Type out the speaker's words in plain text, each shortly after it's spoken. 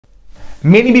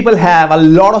Many people have a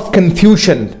lot of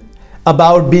confusion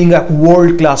about being a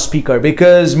world-class speaker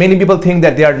because many people think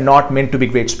that they are not meant to be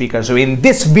great speakers. So in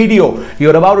this video,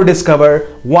 you're about to discover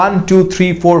 1, 2,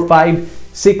 3, 4, 5,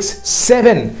 6,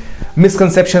 7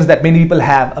 misconceptions that many people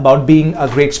have about being a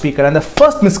great speaker. And the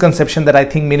first misconception that I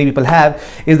think many people have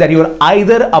is that you're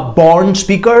either a born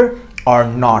speaker or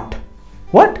not.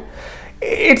 What?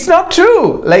 It's not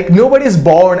true. Like, nobody is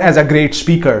born as a great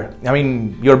speaker. I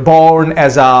mean, you're born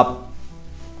as a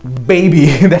baby.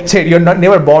 That's it. You're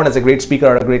never born as a great speaker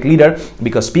or a great leader,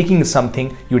 because speaking is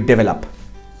something you develop.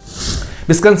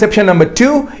 Misconception number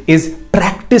 2 is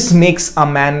practice makes a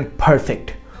man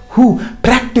perfect. Who?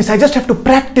 Practice. I just have to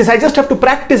practice. I just have to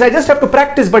practice. I just have to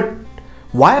practice. But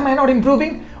why am I not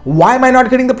improving? Why am I not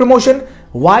getting the promotion?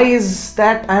 Why is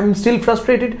that I'm still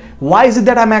frustrated? Why is it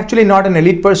that I'm actually not an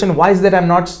elite person? Why is it that I'm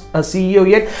not a CEO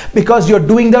yet? Because you're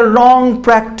doing the wrong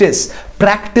practice.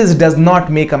 Practice does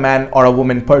not make a man or a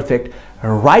woman perfect.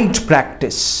 Right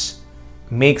practice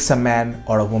makes a man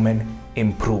or a woman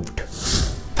improved.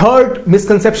 Third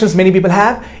misconceptions many people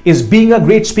have is being a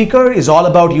great speaker is all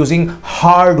about using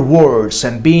hard words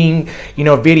and being,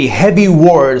 very heavy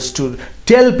words to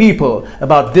tell people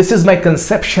about this is my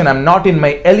conception, I'm not in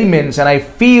my elements, and I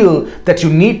feel that you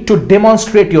need to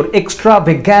demonstrate your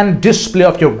extravagant display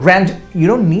of your grand. You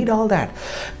don't need all that.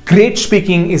 Great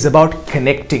speaking is about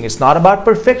connecting. It's not about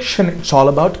perfection. It's all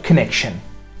about connection.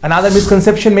 Another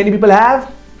misconception many people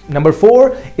have, number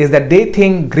 4, is that they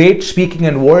think great speaking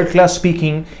and world-class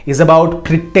speaking is about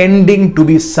pretending to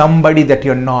be somebody that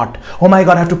you're not. Oh my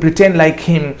God, I have to pretend like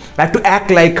him. I have to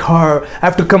act like her. I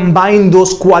have to combine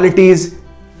those qualities.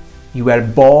 You were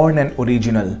born an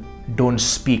original. Don't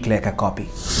speak like a copy.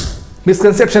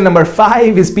 Misconception number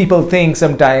 5 is people think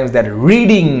sometimes that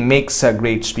reading makes a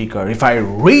great speaker. If I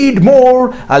read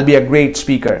more, I'll be a great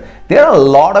speaker. There are a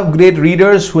lot of great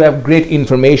readers who have great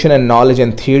information and knowledge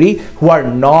and theory who are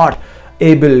not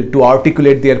able to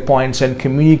articulate their points and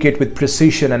communicate with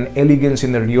precision and elegance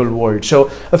in the real world.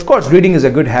 So, of course, reading is a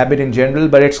good habit in general,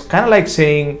 but it's kind of like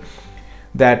saying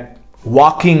that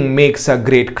walking makes a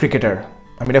great cricketer.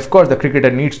 I mean, of course, the cricketer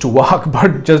needs to walk,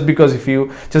 but just because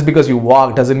you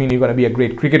walk doesn't mean you're going to be a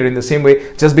great cricketer. In the same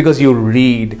way, just because you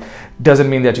read doesn't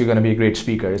mean that you're going to be a great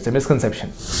speaker. It's a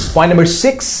misconception. Point number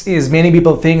 6 is many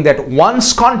people think that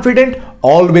once confident,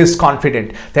 always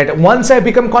confident. That once I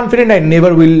become confident, I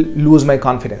never will lose my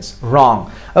confidence.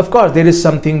 Wrong. Of course, there is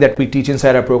something that we teach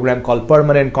inside our program called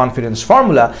permanent confidence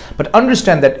formula, but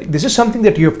understand that this is something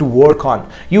that you have to work on.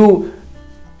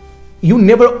 You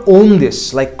never own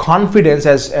this. Like confidence,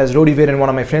 as Rodi Ver and one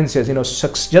of my friends says,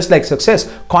 just like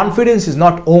success, confidence is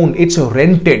not owned, it's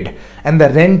rented, and the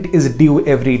rent is due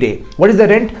every day. What is the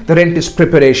rent? The rent is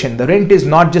preparation. The rent is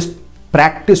not just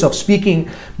practice of speaking,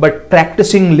 but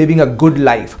practicing living a good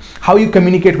life. How you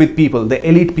communicate with people, the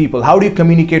elite people. How do you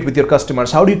communicate with your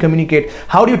customers? How do you communicate?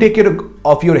 How do you take care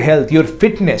of your health, your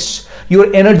fitness,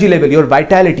 your energy level, your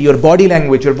vitality, your body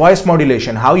language, your voice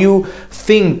modulation, how you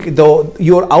think,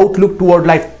 your outlook toward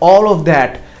life? All of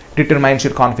that determines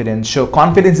your confidence. So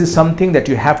confidence is something that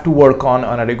you have to work on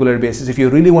a regular basis if you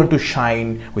really want to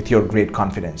shine with your great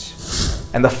confidence.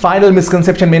 And the final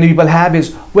misconception many people have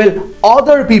is, well,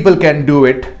 other people can do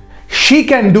it. She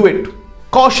can do it.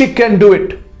 Kaushik can do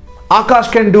it.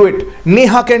 Akash can do it.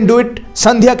 Neha can do it.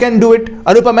 Sandhya can do it.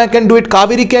 Anupama can do it.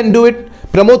 Kaveri can do it.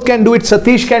 Pramod can do it.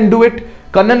 Satish can do it.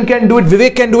 Kannan can do it.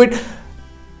 Vivek can do it.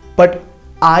 But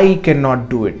I cannot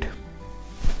do it.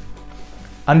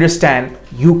 Understand,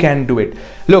 you can do it.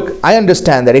 Look, I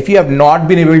understand that if you have not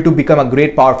been able to become a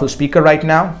great, powerful speaker right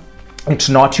now, it's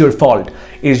not your fault.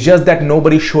 It's just that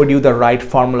nobody showed you the right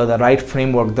formula, the right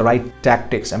framework, the right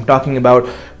tactics. I'm talking about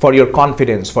for your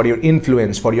confidence, for your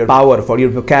influence, for your power, for your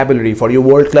vocabulary, for your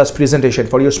world-class presentation,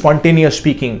 for your spontaneous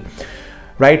speaking,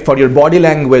 right? For your body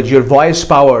language, your voice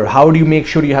power. How do you make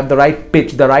sure you have the right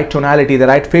pitch, the right tonality, the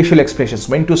right facial expressions,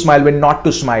 when to smile, when not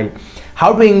to smile?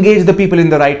 How to engage the people in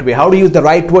the right way? How to use the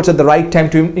right words at the right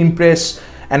time to impress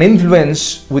and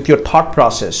influence with your thought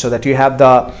process so that you have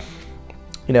the,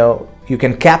 you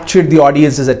can capture the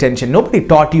audience's attention. Nobody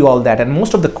taught you all that, and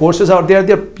most of the courses out there,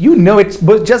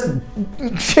 it's just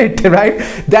shit, right?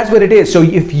 That's what it is. So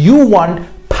if you want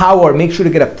power, make sure to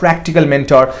get a practical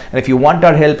mentor, and if you want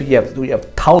our help, we have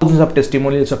thousands of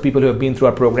testimonials of people who have been through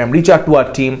our program. Reach out to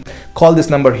our team, call this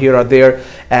number here or there,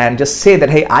 and just say that,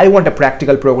 hey, I want a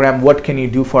practical program. What can you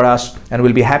do for us? And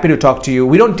we'll be happy to talk to you.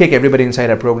 We don't take everybody inside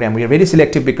our program. We are very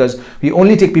selective because we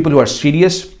only take people who are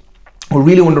serious, who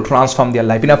really want to transform their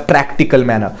life in a practical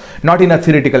manner, not in a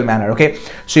theoretical manner, okay?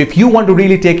 So if you want to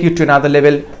really take you to another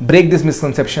level, break these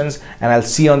misconceptions, and I'll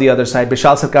see you on the other side.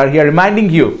 Bishal Sarkar here, reminding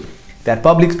you that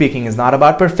public speaking is not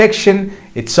about perfection,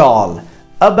 it's all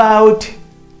about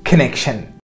connection.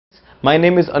 My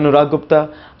name is Anurag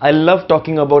Gupta. I love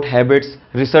talking about habits,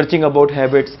 researching about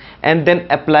habits, and then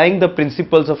applying the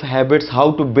principles of habits,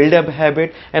 how to build a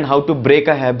habit and how to break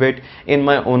a habit in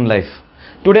my own life.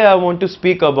 Today I want to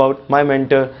speak about my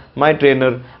mentor, my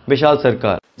trainer, Bishal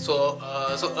Sarkar. So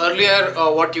earlier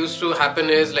what used to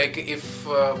happen is, like, if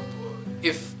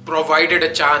provided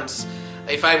a chance,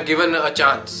 if I'm given a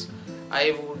chance,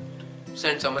 I would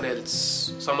send someone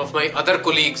else, some of my other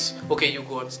colleagues. Okay, you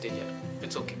go on stage here.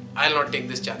 It's okay. I'll not take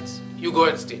this chance. You go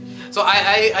on stage. So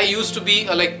I used to be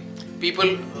like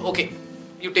people. Okay,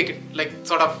 you take it, like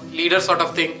sort of leader sort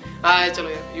of thing.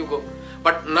 Chalo, you go.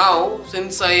 But now,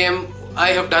 since I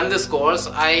have done this course,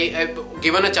 I've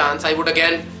given a chance. I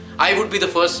would be the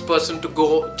first person to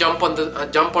go jump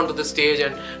onto the stage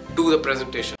and do the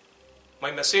presentation.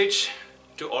 My message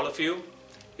to all of you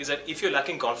is that if you're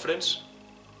lacking confidence,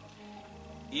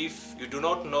 if you do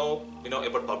not know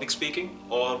about public speaking,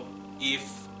 or if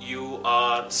you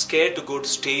are scared to go to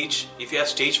stage, if you have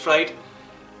stage fright,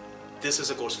 this is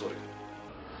a course for you.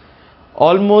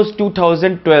 Almost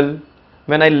 2012,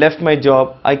 when I left my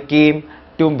job, I came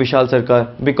to Bishal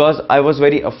Sarkar because I was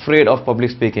very afraid of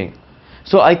public speaking.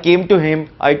 So I came to him,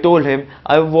 I told him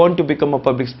I want to become a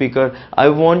public speaker, I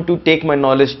want to take my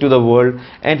knowledge to the world,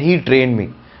 and he trained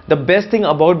me. The best thing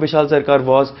about Bishal Sarkar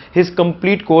was his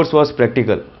complete course was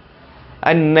practical.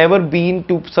 I never been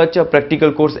to such a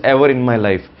practical course ever in my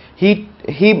life. He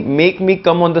make me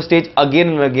come on the stage again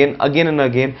and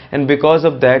again, and because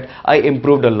of that I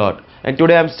improved a lot. And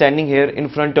today I'm standing here in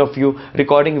front of you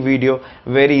recording video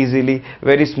very easily,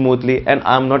 very smoothly, and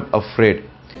I'm not afraid.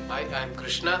 Hi, I'm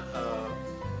Krishna.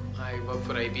 I work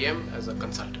for IBM as a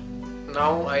consultant.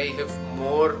 Now I have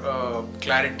more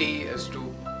clarity as to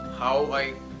how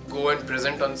I go and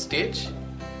present on stage,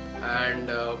 and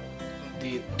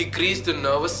decrease the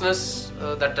nervousness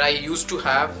that I used to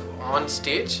have on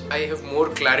stage. I have more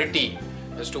clarity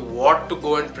as to what to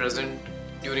go and present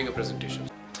during a presentation.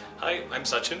 Hi, I'm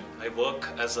Sachin. I work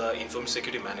as an information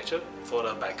security manager for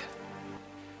a bank.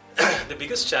 The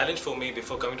biggest challenge for me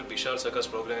before coming to Bishal Sarkar's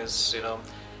program is, there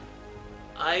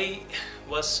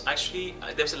was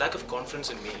a lack of confidence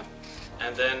in me.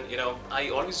 And then, I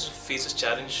always face this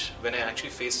challenge when I actually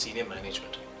face senior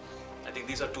management. I think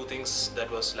these are two things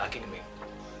that was lacking in me.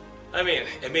 I mean,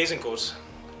 amazing course.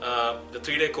 The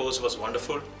 3-day course was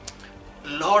wonderful.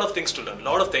 Lot of things to learn,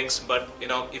 lot of things. But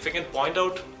if I can point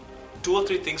out 2 or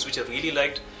 3 things which I really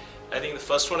liked, I think the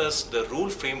first one is the rule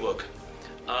framework.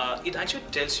 It actually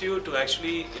tells you to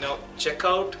actually check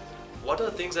out what are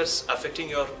the things that's affecting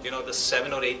your the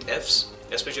 7 or 8 F's,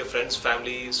 especially your friends,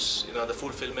 families, the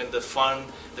fulfillment, the fun,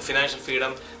 the financial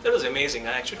freedom. That was amazing.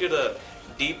 I actually did a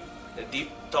deep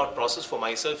thought process for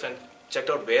myself and checked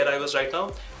out where I was right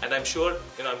now, and I'm sure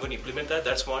I'm going to implement that.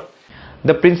 That's one.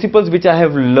 The principles which I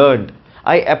have learned,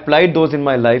 I applied those in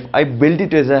my life. I built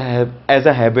it as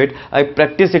a habit. I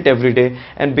practice it every day,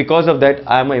 and because of that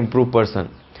I am an improved person.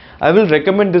 I will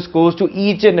recommend this course to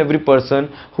each and every person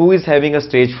who is having a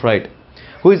stage fright,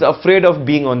 who is afraid of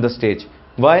being on the stage.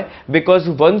 Why? Because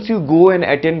once you go and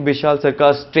attend Bishal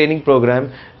Sarkar's training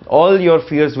program, all your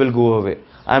fears will go away.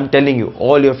 I am telling you,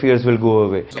 all your fears will go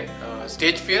away.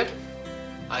 Stage fear.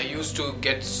 I used to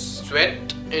get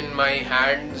sweat in my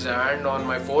hands and on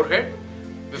my forehead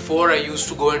before I used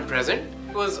to go and present.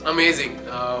 It was amazing.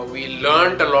 We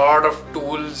learned a lot of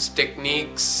tools,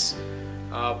 techniques,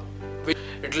 which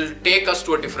it will take us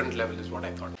to a different level, is what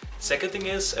I thought. Second thing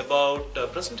is about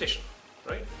presentation,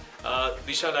 right?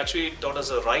 Bishal actually taught us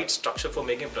the right structure for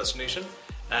making a presentation,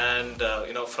 and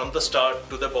from the start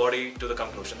to the body to the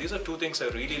conclusion. These are 2 things I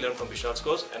really learned from Bishal's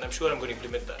course, and I'm sure I'm going to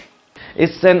implement that.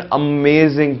 It's an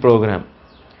amazing program.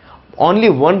 Only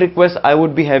one request I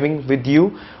would be having with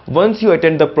you: once you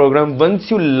attend the program, once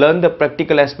you learn the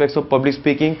practical aspects of public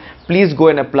speaking, please go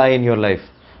and apply in your life.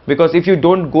 Because if you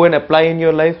don't go and apply in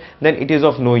your life, then it is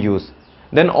of no use.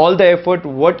 Then all the effort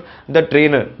what the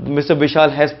trainer, Mr.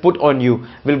 Bishal, has put on you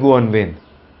will go on vain.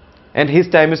 And his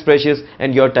time is precious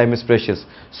and your time is precious.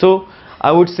 So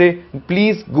I would say,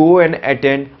 please go and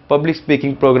attend public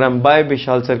speaking program by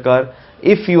Bishal Sarkar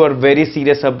if you are very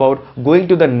serious about going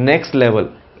to the next level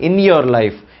in your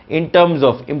life in terms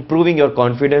of improving your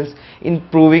confidence,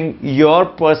 improving your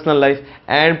personal life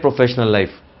and professional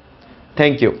life.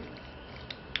 Thank you.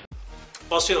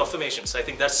 Positive affirmations. I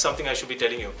think that's something I should be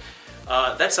telling you.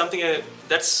 That's something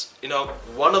that's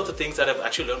one of the things that I've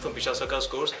actually learned from Bishal Sarkar's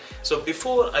course. So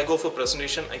before I go for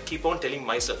presentation, I keep on telling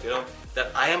myself,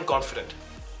 that I am confident.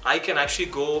 I can actually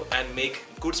go and make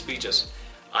good speeches.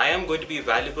 I am going to be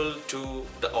valuable to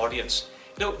the audience.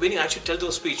 when you actually tell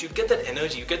those speech, you get that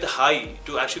energy, you get the high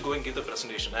to actually go and give the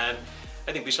presentation. And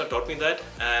I think Bishal taught me that,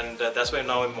 and that's why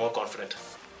now I'm more confident.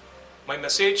 My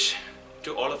message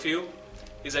to all of you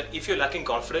is that if you're lacking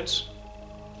confidence,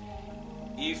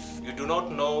 if you do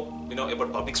not know,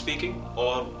 about public speaking,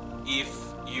 or if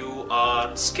you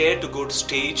are scared to go to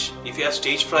stage, if you have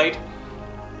stage fright,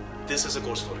 this is a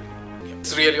course for you.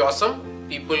 It's really awesome.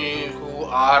 People who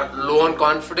are low on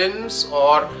confidence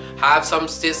or have some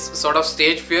sort of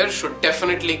stage fear should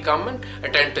definitely come and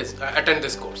attend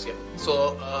this course. Yeah.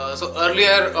 So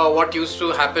earlier, what used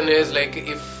to happen is, like,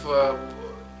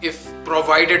 if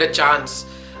provided a chance,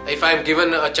 if I'm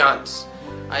given a chance,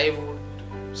 I would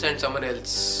send someone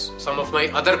else, some of my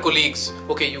other colleagues.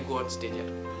 Okay, you go on stage.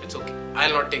 Yeah, it's okay.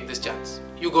 I'll not take this chance.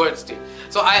 You go on stage.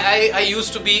 So I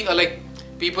used to be like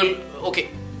people. Okay,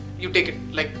 you take it,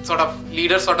 like sort of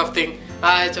leader sort of thing.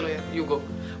 Chalo, yeah, you go.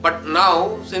 But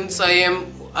now, since I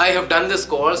have done this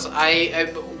course,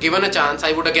 I've given a chance.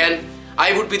 I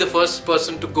would be the first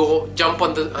person to go jump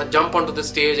onto the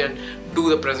stage and do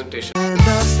the presentation. For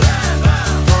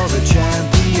the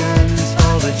champions,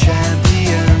 for the champions.